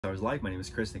Life. My name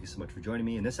is Chris. Thank you so much for joining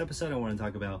me. In this episode, I want to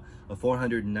talk about a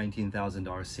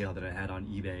 $419,000 sale that I had on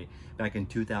eBay back in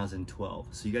 2012.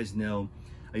 So you guys know,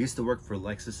 I used to work for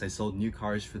Lexus. I sold new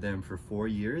cars for them for 4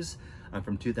 years,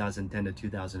 from 2010 to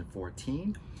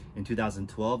 2014. In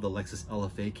 2012, the Lexus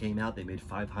LFA came out. They made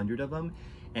 500 of them,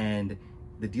 and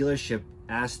the dealership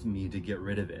asked me to get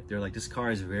rid of it. They're like, this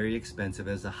car is very expensive,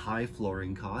 it has a high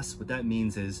flooring cost. What that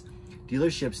means is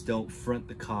dealerships don't front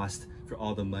the cost for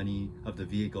all the money of the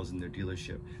vehicles in their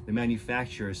dealership. The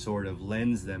manufacturer sort of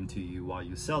lends them to you while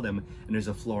you sell them, and there's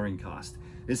a flooring cost.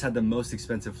 This had the most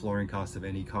expensive flooring cost of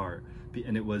any car,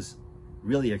 and it was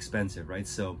really expensive, right?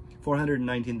 So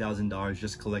 $419,000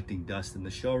 just collecting dust in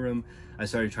the showroom. I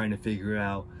started trying to figure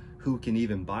out who can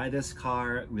even buy this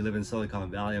car. We live in Silicon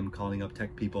Valley. I'm calling up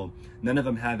tech people. None of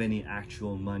them have any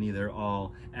actual money. They're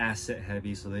all asset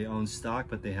heavy, so they own stock,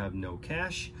 but they have no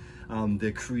cash.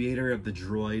 The creator of the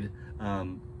Droid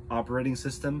operating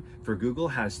system for Google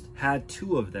has had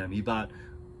 2 of them. He bought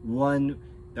one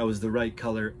that was the right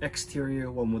color exterior,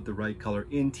 one with the right color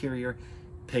interior,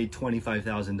 paid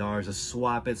 $25,000 to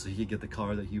swap it so he could get the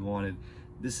car that he wanted.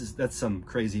 That's some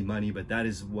crazy money, but that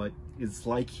is what it's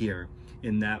like here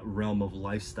in that realm of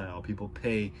lifestyle. People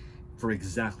pay for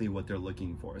exactly what they're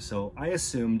looking for. So I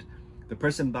assumed the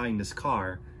person buying this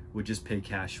car would just pay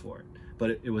cash for it,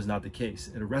 but it was not the case.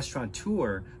 And a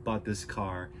restaurateur bought this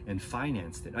car and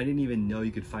financed it. I didn't even know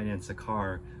you could finance a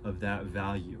car of that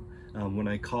value. When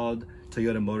I called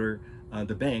Toyota Motor,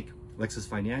 the bank, Lexus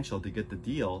Financial, to get the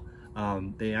deal,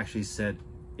 they actually said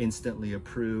instantly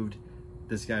approved.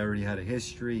 This guy already had a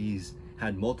history. He's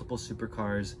had multiple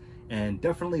supercars and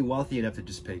definitely wealthy enough to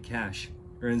just pay cash.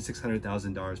 Earned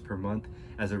 $600,000 per month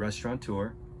as a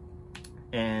restaurateur.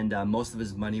 And most of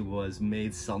his money was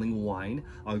made selling wine.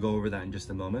 I'll go over that in just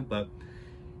a moment, but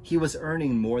he was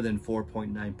earning more than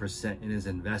 4.9% in his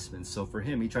investments. So for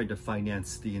him, he tried to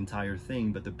finance the entire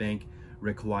thing, but the bank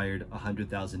required a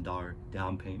 $100,000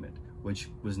 down payment, which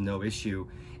was no issue.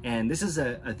 And this is,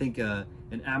 I think, an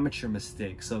amateur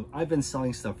mistake. So I've been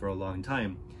selling stuff for a long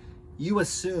time. You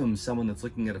assume someone that's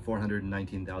looking at a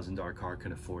 $419,000 car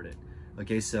can afford it.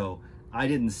 Okay, so I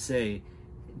didn't say,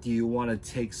 do you want a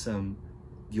discount?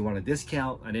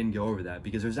 I didn't go over that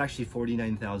because there's actually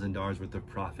 $49,000 worth of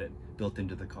profit built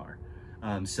into the car.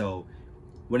 So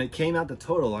when it came out the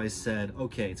total, I said,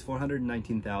 okay, it's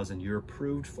 $419,000. You're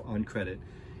approved on credit.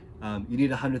 You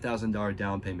need a $100,000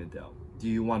 down payment though. Do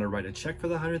you want to write a check for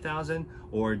the $100,000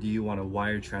 or do you want to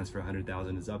wire transfer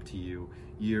 $100,000? It's up to you.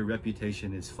 Your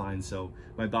reputation is fine. So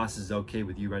my boss is okay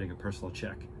with you writing a personal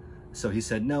check. So he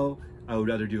said, no, I would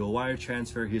rather do a wire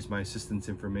transfer. Here's my assistant's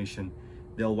information.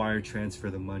 They'll wire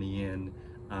transfer the money in.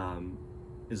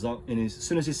 As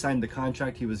soon as he signed the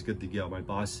contract, he was good to go. My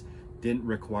boss didn't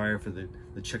require for the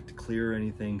check to clear or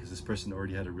anything because this person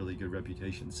already had a really good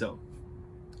reputation. So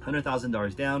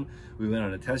 $100,000 down, we went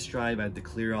on a test drive. I had to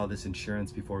clear all this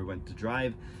insurance before we went to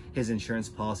drive. His insurance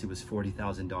policy was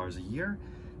 $40,000 a year.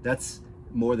 That's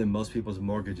more than most people's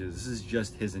mortgages. This is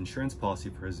just his insurance policy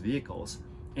for his vehicles.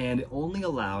 And it only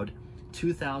allowed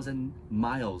 2,000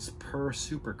 miles per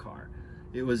supercar.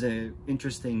 It was an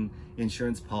interesting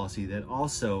insurance policy that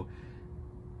also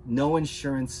no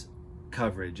insurance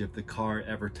coverage if the car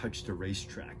ever touched a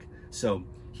racetrack. So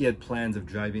he had plans of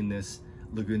driving this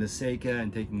Laguna Seca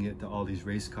and taking it to all these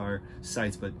race car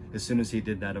sites, but as soon as he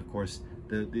did that, of course,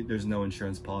 there's no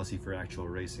insurance policy for actual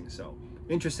racing. So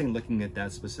interesting looking at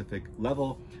that specific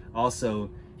level. Also,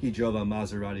 he drove a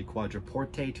Maserati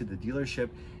Quattroporte to the dealership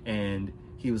and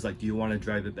he was like, do you want to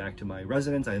drive it back to my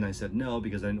residence? And I said no,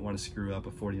 because I didn't want to screw up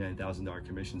a $49,000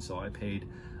 commission. So I paid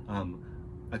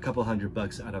a couple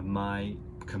 $100 out of my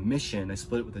commission. I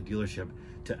split it with the dealership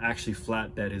to actually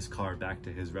flatbed his car back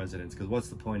to his residence. Because what's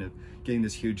the point of getting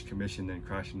this huge commission and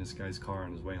crashing this guy's car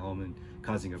on his way home and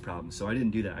causing a problem? So I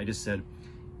didn't do that. I just said,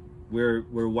 we're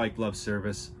white glove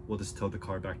service. We'll just tow the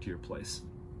car back to your place.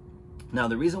 Now,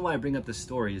 the reason why I bring up this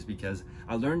story is because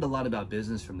I learned a lot about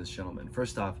business from this gentleman.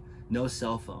 First off, no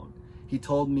cell phone. He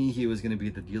told me he was going to be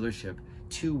at the dealership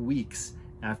 2 weeks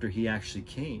after he actually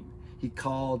came. He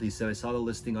called, he said, I saw the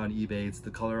listing on eBay. It's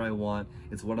the color I want.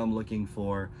 It's what I'm looking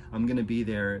for. I'm going to be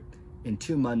there in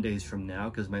 2 Mondays from now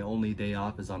because my only day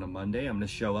off is on a Monday. I'm going to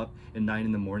show up at 9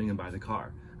 in the morning and buy the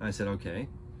car. And I said, okay.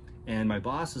 And my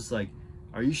boss was like,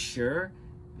 are you sure?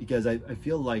 Because I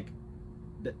feel like,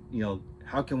 that, you know,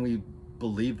 how can we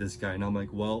believe this guy? And I'm like,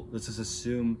 well, let's just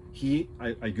assume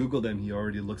I Googled him. He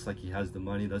already looks like he has the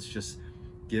money. Let's just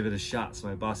give it a shot. So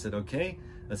my boss said, okay,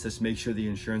 let's just make sure the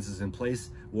insurance is in place,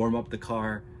 warm up the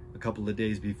car a couple of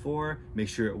days before, make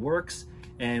sure it works.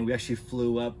 And we actually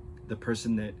flew up the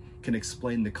person that can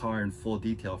explain the car in full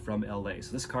detail from LA.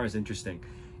 So this car is interesting.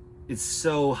 It's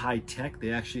so high tech.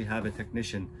 They actually have a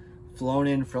technician flown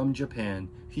in from Japan.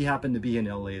 He happened to be in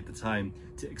LA at the time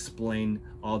to explain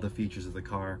all the features of the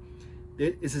car.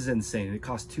 This is insane. It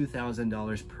costs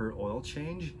 $2,000 per oil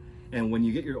change. And when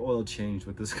you get your oil changed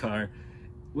with this car,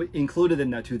 included in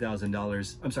that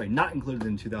 $2,000, I'm sorry, not included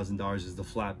in $2,000 is the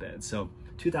flatbed. So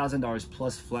 $2,000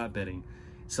 plus flatbedding.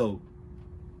 So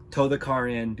tow the car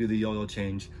in, do the oil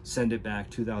change, send it back,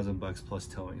 $2,000 plus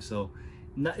towing. So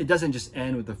it doesn't just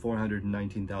end with the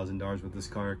 $419,000 with this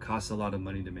car. It costs a lot of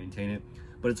money to maintain it,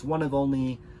 but it's one of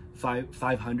only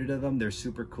 500 of them. They're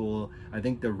super cool. I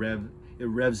think it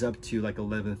revs up to like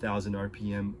 11,000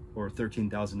 RPM or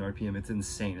 13,000 RPM. It's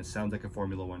insane. It sounds like a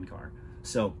Formula One car.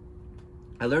 So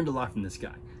I learned a lot from this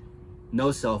guy.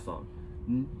 No cell phone,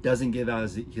 doesn't give out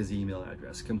his email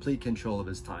address, complete control of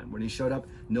his time. When he showed up,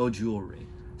 no jewelry.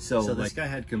 So this guy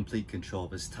had complete control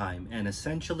of his time, and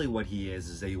essentially what he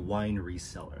is a wine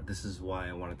reseller. This is why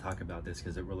I want to talk about this,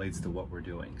 because it relates to what we're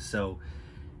doing. So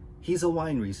he's a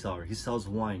wine reseller. He sells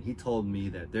wine. He told me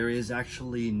that there is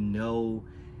actually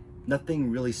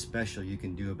nothing really special you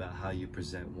can do about how you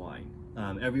present wine.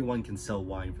 Everyone can sell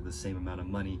wine for the same amount of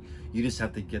money. You just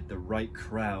have to get the right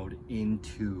crowd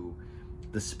into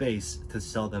the space to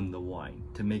sell them the wine,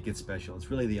 to make it special.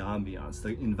 It's really the ambiance, the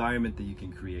environment that you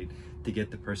can create to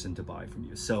get the person to buy from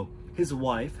you. So his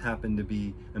wife happened to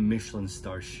be a Michelin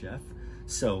star chef.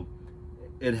 So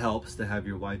it helps to have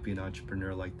your wife be an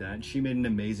entrepreneur like that. She made an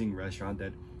amazing restaurant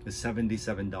that is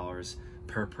 $77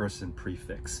 per person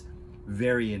prefix.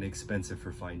 Very inexpensive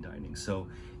for fine dining. So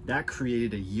that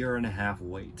created a 1.5 year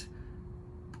wait.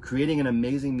 Creating an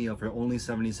amazing meal for only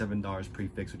 $77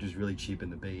 prefix, which is really cheap in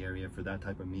the Bay Area for that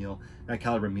type of meal. That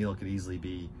caliber meal could easily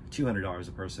be $200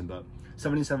 a person, but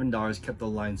 $77 kept the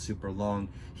line super long.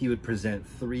 He would present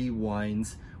 3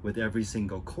 wines with every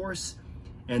single course,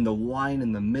 and the wine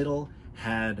in the middle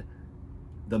had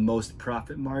the most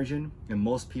profit margin, and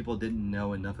most people didn't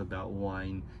know enough about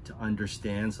wine to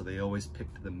understand, so they always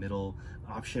picked the middle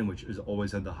option, which is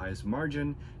always had the highest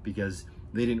margin, because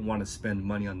they didn't want to spend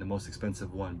money on the most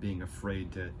expensive one, being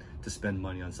afraid to spend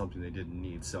money on something they didn't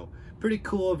need. So pretty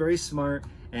cool, very smart,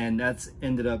 and that's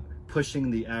ended up pushing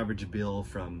the average bill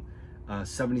from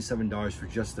 $77 for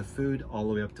just the food all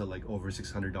the way up to like over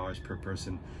 $600 per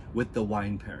person with the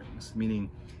wine pairings, meaning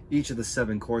each of the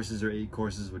 7 courses or 8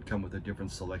 courses would come with a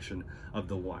different selection of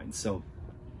the wine. So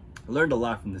I learned a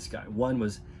lot from this guy. One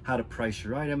was how to price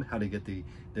your item, how to get the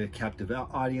captive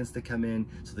audience to come in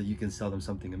so that you can sell them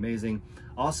something amazing.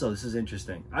 Also, this is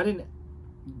interesting. I didn't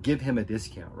give him a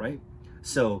discount, right?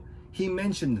 So he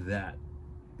mentioned that.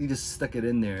 He just stuck it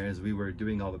in there as we were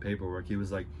doing all the paperwork. He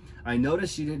was like, I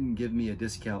noticed you didn't give me a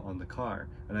discount on the car.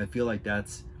 And I feel like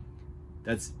that's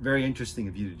very interesting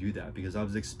of you to do that, because I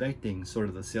was expecting sort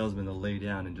of the salesman to lay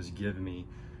down and just give me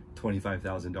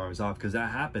 $25,000 off, because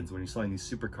that happens when you're selling these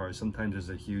supercars. Sometimes there's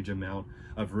a huge amount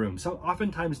of room. So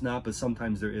oftentimes not, but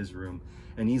sometimes there is room.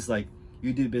 And he's like,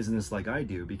 you do business like I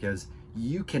do, because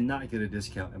you cannot get a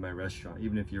discount at my restaurant,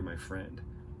 even if you're my friend.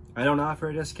 I don't offer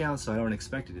a discount, so I don't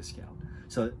expect a discount.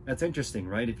 So that's interesting,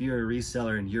 right? If you're a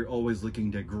reseller and you're always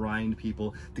looking to grind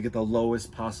people to get the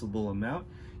lowest possible amount,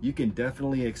 you can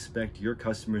definitely expect your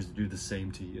customers to do the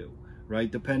same to you,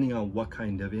 right? Depending on what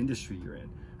kind of industry you're in.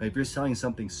 If you're selling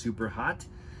something super hot,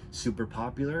 super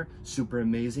popular, super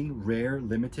amazing, rare,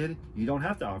 limited, you don't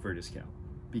have to offer a discount,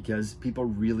 because people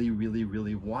really, really,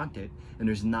 really want it, and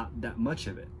there's not that much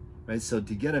of it, right? So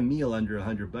to get a meal under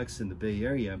 $100 in the Bay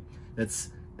Area,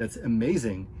 that's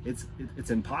amazing.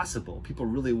 It's impossible. People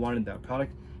really wanted that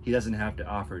product. He doesn't have to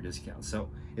offer a discount. So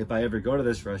if I ever go to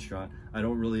this restaurant, I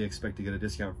don't really expect to get a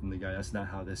discount from the guy. That's not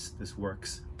how this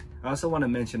works. I also want to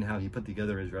mention how he put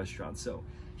together his restaurant. So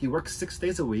he works 6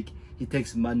 days a week. He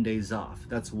takes Mondays off.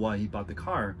 That's why he bought the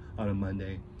car on a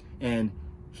Monday. And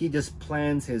he just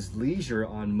plans his leisure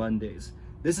on Mondays.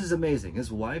 This is amazing.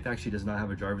 His wife actually does not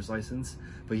have a driver's license,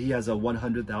 but he has a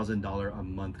 $100,000 a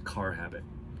month car habit.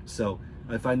 So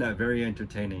I find that very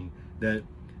entertaining that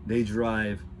they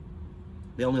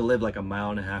only live like 1.5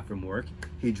 miles from work.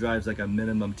 He drives like a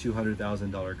minimum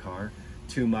 $200,000 car,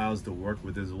 2 miles to work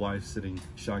with his wife sitting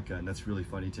shotgun. That's really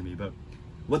funny to me. But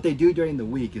what they do during the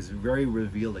week is very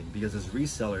revealing, because as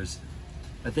resellers,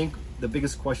 I think the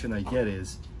biggest question I get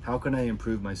is, how can I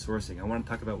improve my sourcing? I want to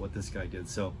talk about what this guy did.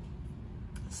 So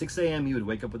 6 a.m. he would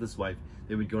wake up with his wife.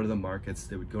 They would go to the markets.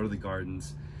 They would go to the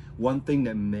gardens. One thing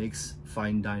that makes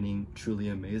fine dining truly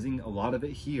amazing, a lot of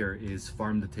it here is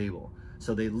farm to table.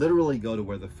 So they literally go to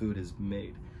where the food is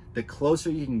made. The closer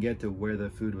you can get to where the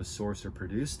food was sourced or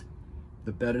produced,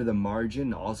 the better the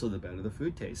margin, also the better the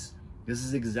food tastes. This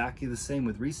is exactly the same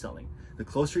with reselling. The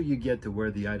closer you get to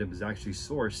where the item is actually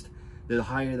sourced, the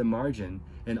higher the margin,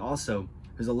 and also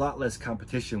there's a lot less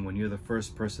competition when you're the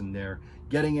first person there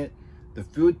getting it. The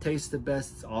food tastes the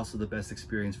best. It's also the best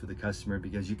experience for the customer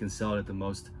because you can sell it at the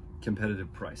most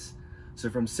competitive price. So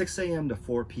from 6 a.m. to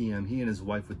 4 p.m., he and his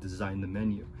wife would design the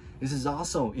menu. This is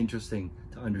also interesting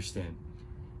to understand.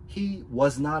 He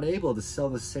was not able to sell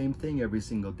the same thing every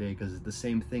single day because the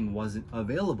same thing wasn't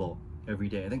available every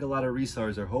day. I think a lot of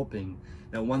resellers are hoping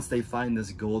that once they find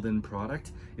this golden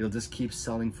product, it'll just keep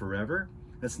selling forever.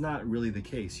 That's not really the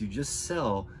case. You just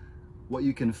sell what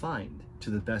you can find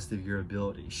to the best of your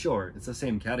ability. Sure, it's the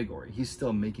same category. He's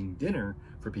still making dinner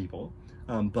for people,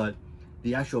 but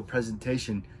the actual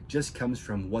presentation just comes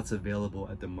from what's available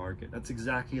at the market. That's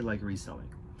exactly like reselling.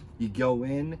 You go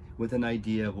in with an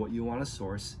idea of what you want to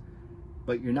source,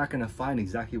 but you're not going to find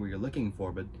exactly what you're looking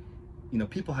for. But you know,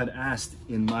 people had asked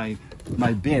in my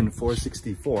bin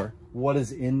 464, what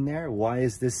is in there? Why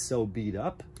is this so beat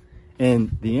up?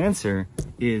 And the answer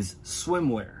is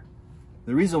swimwear.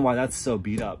 The reason why that's so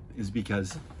beat up is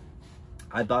because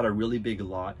I bought a really big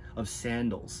lot of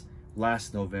sandals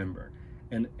last November.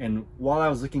 And while I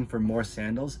was looking for more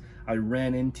sandals, I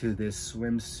ran into this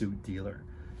swimsuit dealer.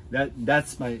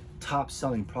 That's my top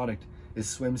selling product is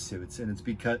swimsuits, and it's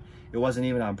because it wasn't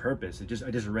even on purpose. I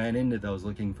just ran into those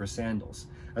looking for sandals.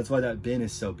 That's why that bin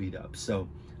is so beat up. So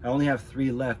I only have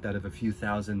 3 left out of a few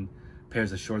thousand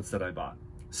pairs of shorts that I bought.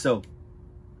 So,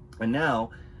 and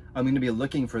now I'm going to be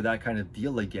looking for that kind of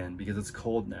deal again because it's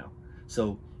cold now.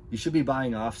 So you should be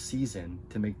buying off season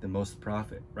to make the most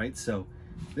profit, right? So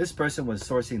this person was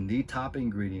sourcing the top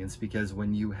ingredients because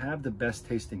when you have the best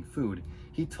tasting food,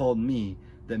 he told me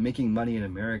that making money in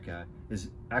America is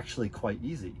actually quite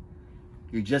easy.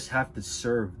 You just have to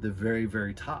serve the very,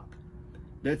 very top.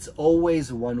 That's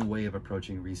always one way of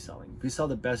approaching reselling. If you sell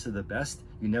the best of the best,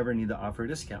 you never need to offer a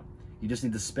discount. You just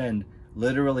need to spend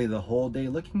literally the whole day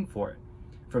looking for it.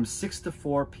 From 6 to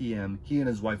 4 p.m., he and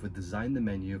his wife would design the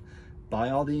menu, buy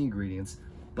all the ingredients,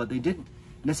 but they didn't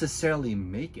necessarily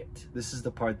make it. This is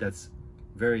the part that's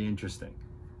very interesting.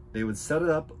 They would set it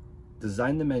up,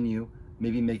 design the menu,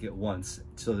 maybe make it once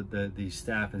so that the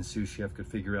staff and sous chef could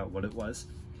figure out what it was.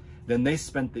 Then they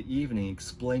spent the evening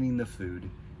explaining the food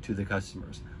to the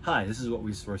customers. Hi, this is what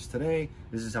we sourced today.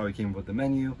 This is how we came up with the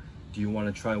menu. Do you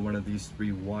want to try one of these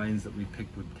 3 wines that we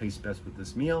picked would taste best with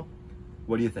this meal?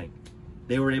 What do you think?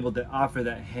 They were able to offer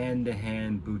that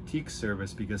hand-to-hand boutique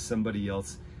service because somebody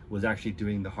else was actually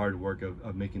doing the hard work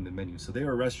of making the menu. So they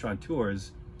were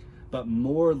restaurateurs, but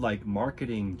more like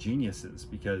marketing geniuses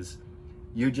because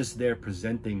you're just there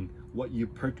presenting what you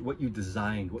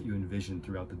designed, what you envisioned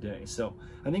throughout the day. So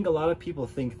I think a lot of people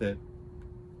think that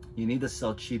you need to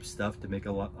sell cheap stuff to make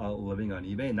a living on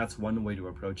eBay, and that's one way to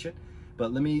approach it.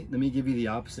 But let me give you the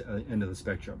opposite end of the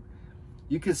spectrum.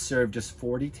 You could serve just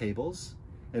 40 tables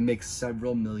and make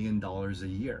several $millions a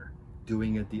year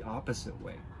doing it the opposite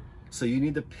way. So you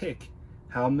need to pick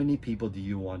how many people do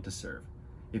you want to serve.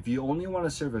 If you only want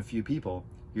to serve a few people,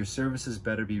 your services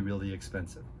better be really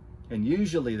expensive. And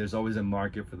usually there's always a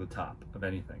market for the top of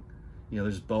anything. You know,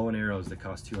 there's bow and arrows that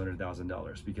cost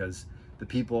 $200,000 because the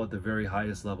people at the very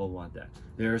highest level want that.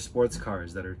 There are sports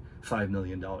cars that are $5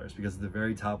 million because at the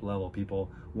very top level,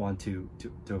 people want to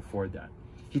afford that.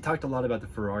 He talked a lot about the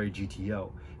Ferrari GTO,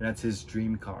 and that's his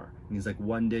dream car. And he's like,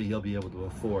 one day he'll be able to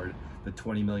afford the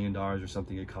 $20 million or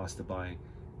something it costs to buy,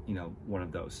 you know, one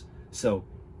of those. So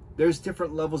there's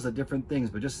different levels of different things,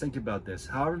 but just think about this.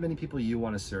 However many people you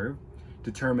want to serve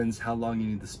determines how long you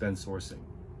need to spend sourcing.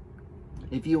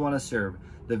 If you want to serve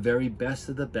the very best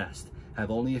of the best, have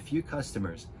only a few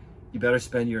customers, you better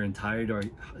spend your entire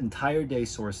day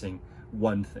sourcing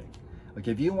one thing.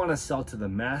 Okay, if you want to sell to the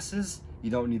masses, you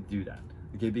don't need to do that.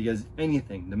 Okay, because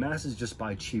anything, the masses just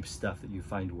buy cheap stuff that you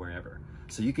find wherever.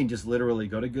 So you can just literally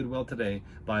go to Goodwill today,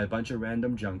 buy a bunch of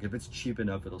random junk. If it's cheap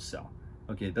enough, it'll sell.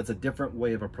 Okay, that's a different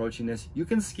way of approaching this. You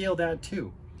can scale that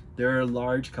too. There are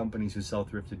large companies who sell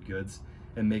thrifted goods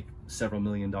and make several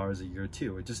 $millions a year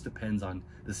too. It just depends on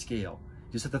the scale.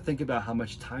 You just have to think about how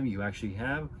much time you actually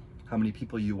have, how many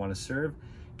people you want to serve.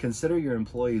 Consider your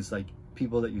employees like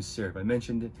people that you serve. I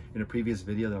mentioned in a previous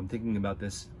video that I'm thinking about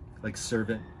this like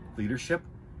servant leadership.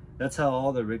 That's how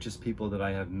all the richest people that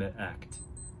I have met act.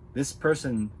 This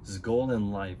person's goal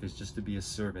in life is just to be a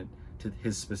servant to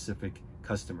his specific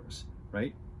customers,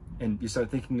 right? And you start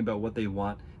thinking about what they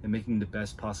want and making the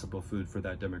best possible food for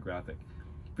that demographic.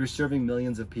 If you're serving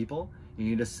millions of people, you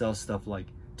need to sell stuff like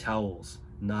towels,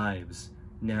 knives,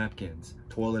 napkins,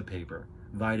 toilet paper,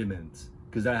 vitamins,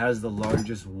 because that has the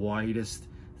largest, widest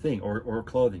thing, or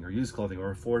clothing, or used clothing,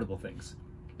 or affordable things.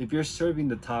 If you're serving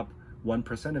the top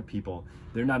 1% of people.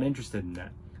 They're not interested in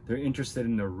that. They're interested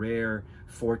in a rare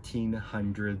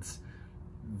 1400s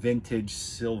vintage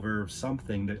silver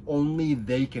something that only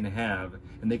they can have,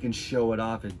 and they can show it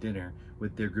off at dinner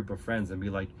with their group of friends and be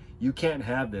like, you can't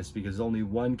have this because only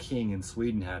one king in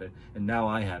Sweden had it and now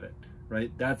I have it,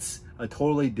 right? That's a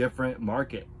totally different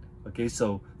market. Okay,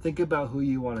 so think about who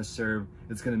you want to serve.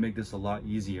 It's going to make this a lot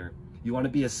easier. You want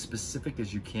to be as specific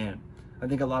as you can. I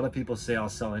think a lot of people say I'll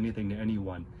sell anything to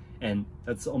anyone, and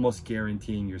that's almost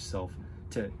guaranteeing yourself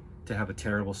to have a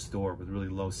terrible store with really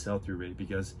low sell-through rate,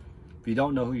 because if you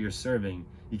don't know who you're serving,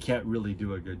 you can't really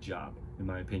do a good job, in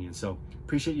my opinion. So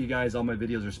appreciate you guys. All my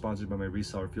videos are sponsored by my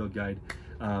reseller field guide,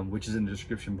 which is in the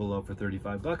description below for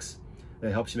 35 bucks.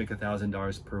 That helps you make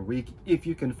 $1,000 per week if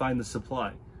you can find the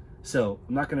supply. So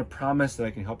I'm not going to promise that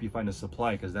I can help you find a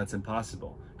supply, because that's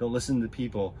impossible. Don't listen to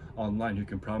people online who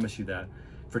can promise you that.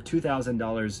 For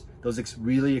 $2,000, those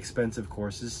really expensive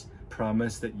courses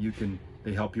promise that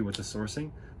they help you with the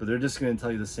sourcing, but they're just going to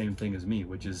tell you the same thing as me,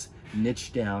 which is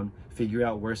niche down, figure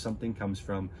out where something comes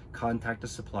from, contact a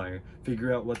supplier,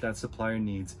 figure out what that supplier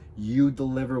needs, you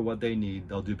deliver what they need,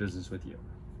 they'll do business with you.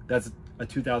 That's a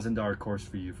 $2,000 course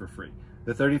for you for free.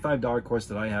 The $35 course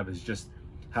that I have is just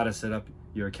how to set up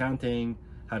your accounting,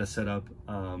 how to set up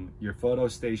your photo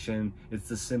station. It's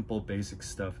the simple basic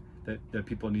stuff that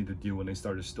people need to do when they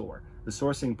start a store. The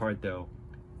sourcing part though,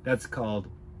 that's called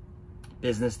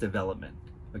business development.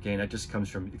 Okay, and that just comes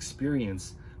from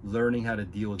experience, learning how to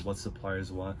deal with what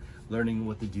suppliers want, learning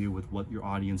what to do with what your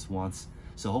audience wants.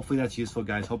 So hopefully that's useful,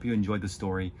 guys. Hope you enjoyed the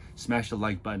story. Smash the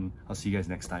like button. I'll see you guys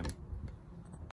next time.